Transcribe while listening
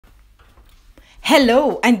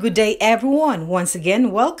Hello and good day everyone. Once again,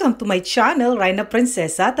 welcome to my channel, Rhina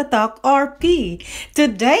Prinsesa Tatak RP.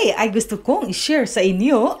 Today ay gusto kong i-share sa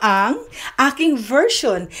inyo ang aking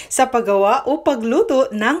version sa paggawa o pagluto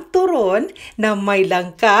ng turon na may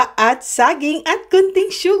langka at saging at kunting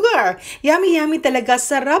sugar. Yummy talaga,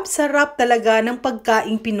 sarap talaga ng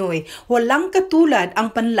pagkaing Pinoy. Walang katulad ang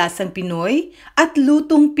panlasang Pinoy at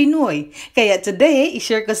lutong Pinoy. Kaya today,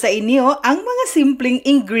 i-share ko sa inyo ang mga simpleng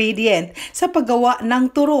ingredient sa paggawa ng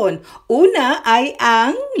turon. Una ay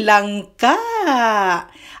ang langka.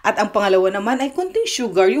 At ang pangalawa naman ay kunting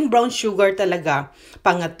sugar, yung brown sugar talaga.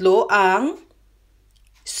 Pangatlo ang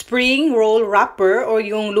spring roll wrapper o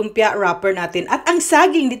yung lumpia wrapper natin. At ang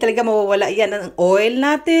saging, hindi talaga mawawala yan. Ang oil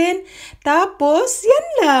natin. Tapos, yan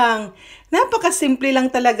lang. Napakasimple lang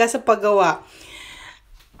talaga sa paggawa.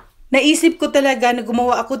 Naisip ko talaga na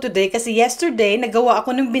gumawa ako today kasi yesterday nagawa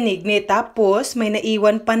ako ng binigni tapos may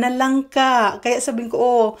naiwan pa na langka. Kaya sabihin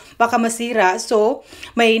ko, baka masira. So,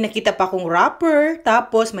 may nakita pa akong wrapper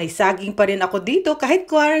tapos may saging pa rin ako dito kahit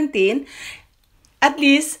quarantine. At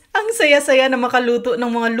least, ang saya-saya na makaluto ng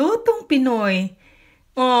mga lutong Pinoy.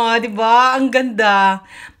 Oh, 'di ba? Ang ganda.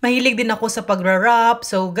 Mahilig din ako sa pagra-wrap.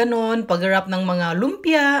 So, ganun, pagra-wrap ng mga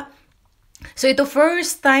lumpia. So, ito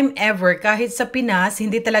first time ever, kahit sa Pinas,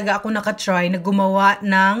 hindi talaga ako nakatry na gumawa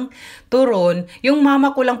ng turon. Yung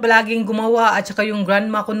mama ko lang palaging gumawa at saka yung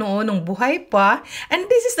grandma ko noon nung buhay pa. And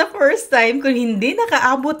this is the first time kung hindi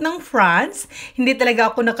nakaabot ng France, hindi talaga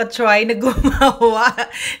ako nakatry na gumawa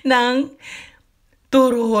ng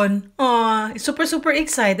turon. Super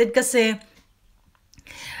excited kasi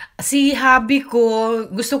si hubby ko,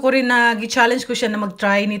 gusto ko rin na i-challenge ko siya na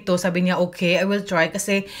mag-try nito. Sabi niya, okay, I will try.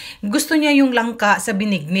 Kasi gusto niya yung langka sa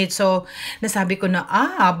binignit. So, nasabi ko na,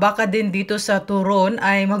 baka din dito sa turon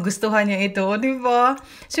ay magustuhan niya ito. Diba?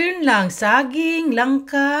 So, yun lang. Saging,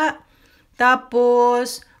 langka,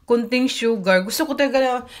 tapos kunting sugar. Gusto ko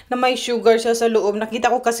talaga na may sugar siya sa loob.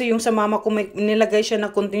 Nakita ko kasi yung sa mama ko, may nilagay siya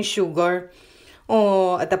na kunting sugar.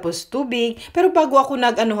 At tapos tubig. Pero bago ako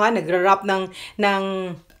nagra-wrap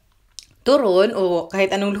ng turon o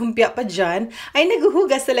kahit anong lumpia pa dyan, ay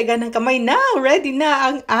naguhugas talaga ng kamay. Now, ready na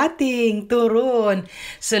ang ating turon.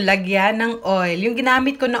 So, lagyan ng oil. Yung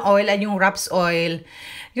ginamit ko na oil ay yung Raps oil.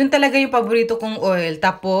 Yun talaga yung paborito kong oil.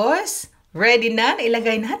 Tapos, ready na.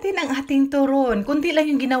 Ilagay natin ang ating turon. Kunti lang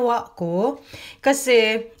yung ginawa ko.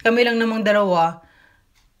 Kasi, kami lang namang dalawa.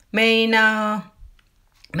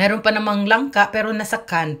 Meron pa namang langka pero nasa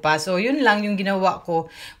can pa. So, yun lang yung ginawa ko.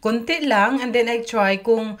 Kunti lang and then I try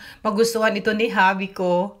kung magustuhan ito ni hubby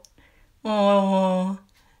ko.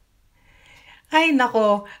 Ay,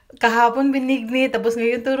 nako. Kahapon binigni, tapos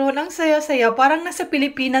ngayon turon. Ang saya-saya. Parang nasa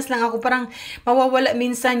Pilipinas lang ako. Parang mawawala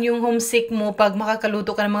minsan yung homesick mo pag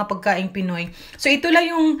makakaluto ka ng mga pagkaing Pinoy. So, ito lang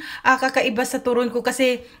yung kakaiba sa turon ko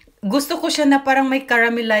kasi gusto ko siya na parang may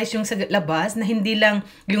caramelize yung sa labas, na hindi lang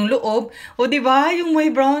yung loob. O, diba? Yung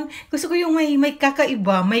may brown. Gusto ko yung may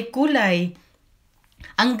kakaiba, may kulay.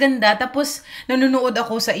 Ang ganda. Tapos, nanonood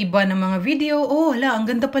ako sa iba ng mga video. Ang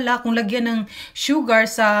ganda pala kung lagyan ng sugar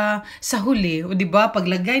sa huli. O, diba?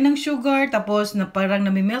 Paglagay ng sugar, tapos na parang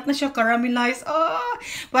namimelt na siya, caramelize.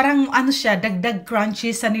 Parang siya, dagdag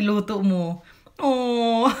crunchy sa niluto mo.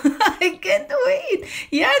 I can't wait.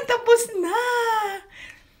 Yan, tapos na.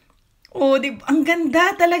 Ang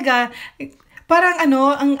ganda talaga. Parang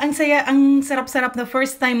ang saya, ang sarap-sarap na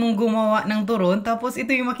first time mong gumawa ng turon. Tapos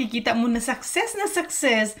ito yung makikita mo na success.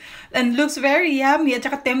 And looks very yummy. At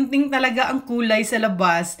saka tempting talaga ang kulay sa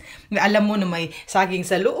labas. Alam mo na may saging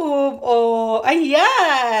sa loob.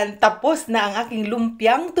 Ayan! Tapos na ang aking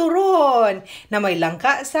lumpiang turon na may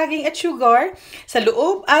langka, saging at sugar sa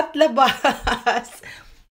loob at labas.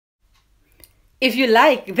 If you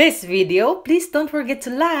like this video, please don't forget to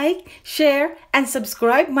like, share, and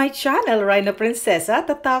subscribe my channel, Rhina Prinsesa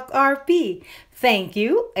Tatak RP. Thank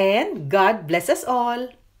you and God bless us all.